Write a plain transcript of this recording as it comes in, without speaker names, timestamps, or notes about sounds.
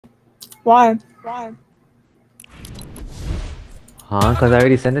Why? Why? Huh? Cause I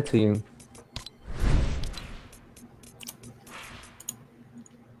already sent it to you.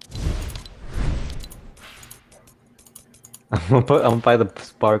 I'm gonna buy the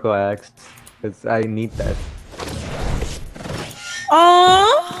Sparkle Axe. Cause I need that.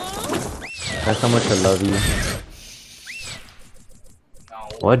 That's how much I love you.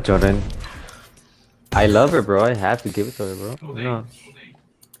 What, Jordan? I love her, bro. I have to give it to her, bro. No.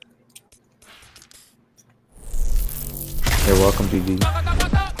 You're welcome, GG.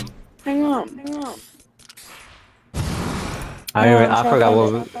 Hang on, hang on. I forgot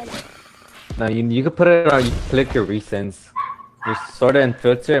what. No, you could put it on. You click your recents. Just sort it and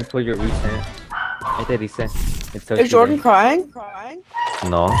filter and put your recent. I did recent. Is Jordan crying?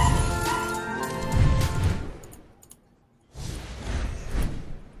 No.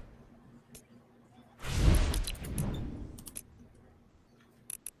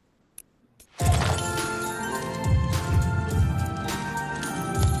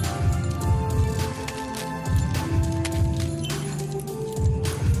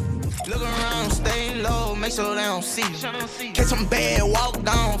 Look around, stay low, make sure they don't see you. Catch them bad, walk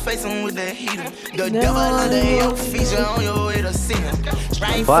down, face them with the heater. The devil under your feet, you're on your way to see him.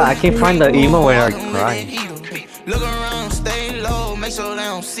 But I can't find the emo where I cry. Look around, stay low, make sure they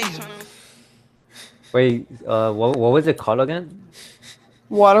don't see you. Wait, what was it called again?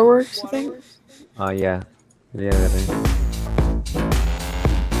 Waterworks, I think. Oh yeah, yeah. That is.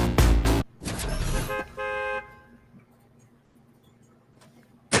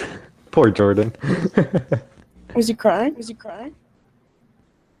 Poor Jordan. Was he crying? Was he crying?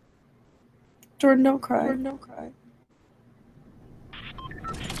 Jordan, don't cry. Jordan, don't cry.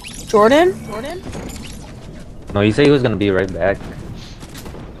 Jordan? Jordan? No, he said he was gonna be right back.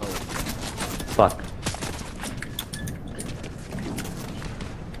 Fuck.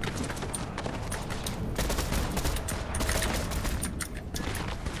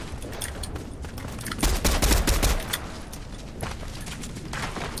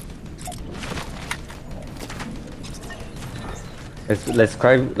 Let's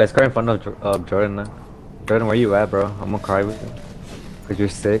cry in front of Jordan now. Jordan, where you at, bro? I'm gonna cry with you. Cause you're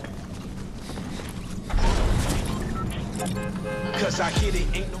sick.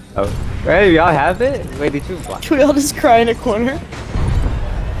 Oh, hey, y'all have it? Wait, did you? Can we all just cry in a corner?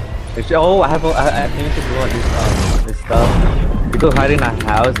 Oh, I came to do all this stuff. We go hide in a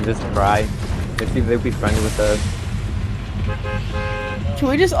house and just cry. Let's see if they'll be friendly with us. Can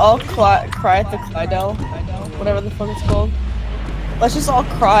we just all cry at the Clydell? Whatever the fuck it's called. Let's just all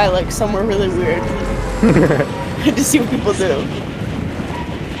cry like somewhere really weird. To see what people do.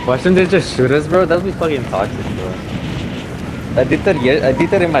 Why shouldn't they just shoot us, bro? That'd be fucking toxic, bro. I did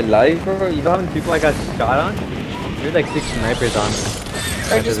that in my life, bro. You know how many people I got shot on? There's like 6 snipers on me.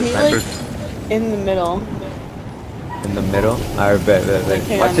 Or just meet like in the middle. In the middle? Alright, bet.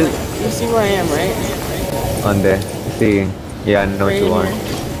 Okay, watch it. You see where I am, right? On there. See. Yeah, I know what you want.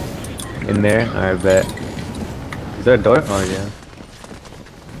 In there? Alright, bet. Is there a door? Oh, yeah.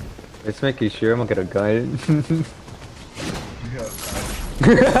 Let's make you sure I'm gonna get a gun.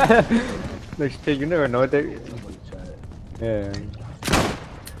 Like, shit, you never know that. Yeah.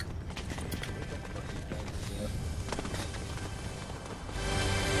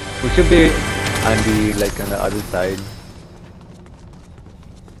 We should be on the other side.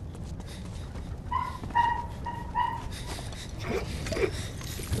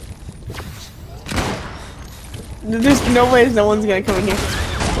 There's no way no one's gonna come in here.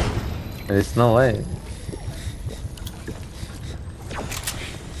 There's no way.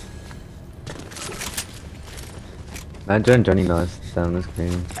 Not Johnny knows down the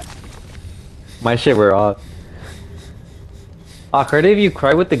screen. My shit, we're off. I heard if you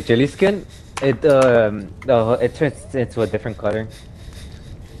cry with the jelly skin, it turns into a different color.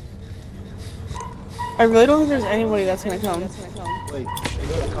 I really don't think there's anybody that's gonna come. Wait, they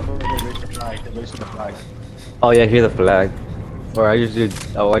gotta come over and raise the flag. They raise the flag. Oh yeah, hear the flag. Or I just do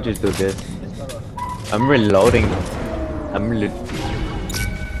this. I'm reloading. Come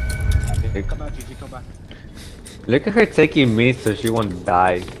back, GG, come back. Look at her taking minis so she won't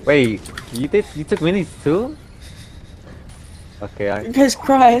die. Wait, you took minis too? Okay, You guys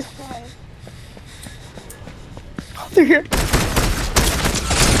cry. Oh, they're here.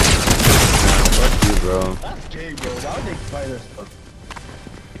 Fuck you, bro. That's gay, bro. Why would they fight us?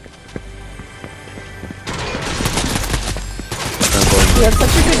 You have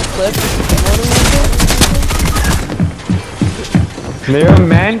such a good clip. They're a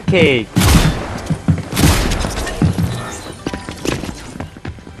man cake.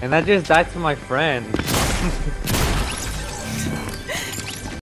 And I just died to my friend.